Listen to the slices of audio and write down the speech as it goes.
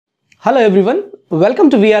Hello everyone, welcome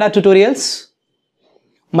to VRR Tutorials.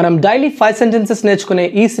 మనం daily 5 sentences నేర్చుకునే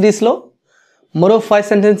ఈ సిరీస్లో మరో 5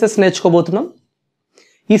 సెంటెన్సెస్ నేర్చుకోబోతున్నాం.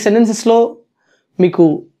 ఈ సెంటెన్సెస్లో మీకు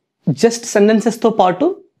జస్ట్ సెంటెన్సెస్తో పాటు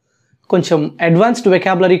కొంచెం అడ్వాన్స్డ్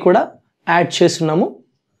వెకాబులరీ కూడా యాడ్ చేస్తున్నాము.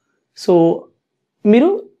 సో మీరు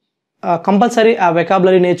కంపల్సరీ ఆ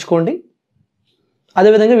వెకాబులరీ నేర్చుకోండి.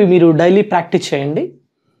 అదేవిధంగా మీరు డైలీ ప్రాక్టీస్ చేయండి.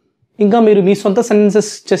 ఇంకా మీరు మీ సొంత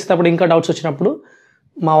సెంటెన్సెస్ చేసేటప్పుడు ఇంకా డౌట్స్ వచ్చినప్పుడు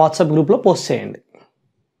మా వాట్సాప్ గ్రూప్లో పోస్ట్ చేయండి.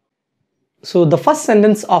 So the first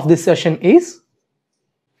sentence of this session is,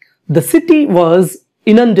 the city was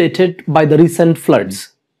inundated by the recent floods.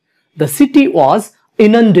 The city was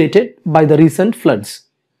inundated by the recent floods.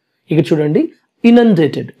 ఇక్కడ చూడండి,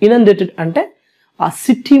 inundated అంటే ఆ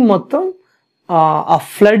సిటీ మొత్తం ఆ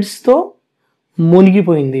ఫ్లడ్స్తో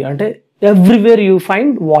మునిగిపోయింది. అంటే ఎవ్రీవేర్ యూ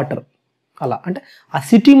ఫైండ్ వాటర్. అలా అంటే ఆ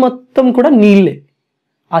సిటీ మొత్తం కూడా నీళ్ళే.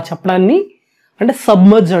 ఆ చెప్పడాన్ని అంటే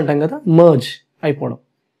సబ్మర్జ్ అంటాం కదా, మర్జ్ అయిపోవడం.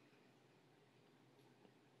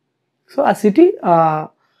 సో ఆ సిటీ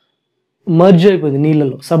మర్జ్ అయిపోయింది,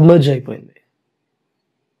 నీళ్ళలో సబ్మర్జ్ అయిపోయింది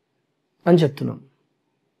అని చెప్తున్నాం.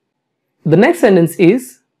 The next sentence is,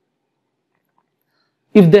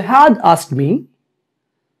 if they had asked me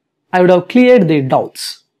I would have cleared they doubts.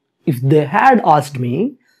 If they had asked me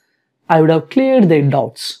I would have cleared they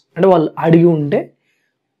doubts. అంటే వాళ్ళు అడిగి ఉంటే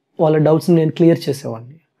వాళ్ళ డౌట్స్ని నేను క్లియర్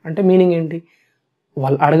చేసేవాడిని. అంటే మీనింగ్ ఏంటి?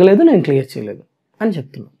 వాళ్ళు అడగలేదు, నేను క్లియర్ చేయలేదు అని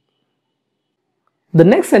చెప్తున్నాను. The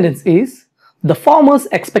next sentence is, the farmers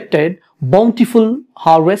expected bountiful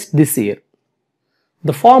harvest this year.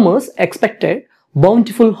 The farmers expected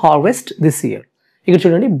bountiful harvest this year. ఇక్కడ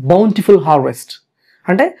చూడండి, bountiful harvest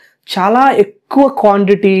అంటే చాలా ఎక్కువ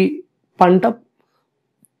క్వాంటిటీ పంట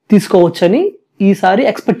తీసుకోవచ్చని ఈసారి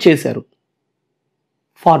ఎక్స్పెక్ట్ చేశారు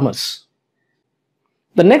farmers.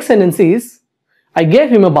 The next sentence is, I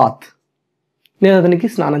gave him a bath. నేను అతనికి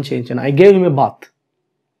స్నానం చేయించాను. I gave him a bath.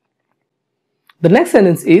 The next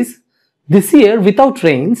sentence is, this year without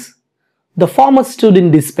rains, the farmers stood in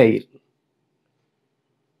despair.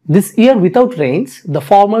 This year without rains, the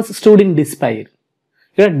farmers stood in despair.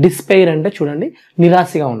 ఇక్కడ despair అంటే చూడండి,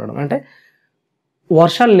 నిరాశగా ఉండడం. అంటే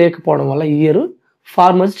వర్షాలు లేకపోవడం వల్ల ఈ ఇయర్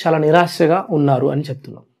ఫార్మర్స్ చాలా నిరాశగా ఉన్నారు అని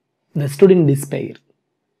చెప్తున్నాం. They stood in despair.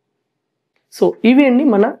 So ఇవి అండి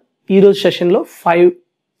మన ఈరోజు సెషన్లో 5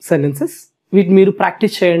 సెంటెన్సెస్. వీటిని మీరు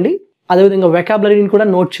ప్రాక్టీస్ చేయండి. అదేవిధంగా వెకాబులరీని కూడా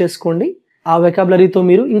నోట్ చేసుకోండి. ఆ వెకాబులరీతో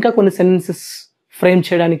మీరు ఇంకా కొన్ని సెంటెన్సెస్ ఫ్రేమ్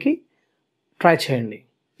చేయడానికి ట్రై చేయండి.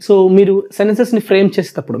 సో మీరు సెంటెన్సెస్ని ఫ్రేమ్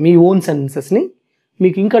చేసేటప్పుడు మీ ఓన్ సెంటెన్సెస్ని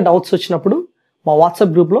మీకు ఇంకా డౌట్స్ వచ్చినప్పుడు మా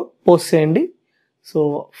వాట్సాప్ గ్రూప్లో పోస్ట్ చేయండి. So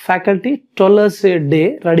faculty 12 hours a day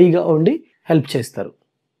రెడీగా ఉండి హెల్ప్ చేస్తారు.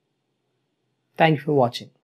 Thank you for watching.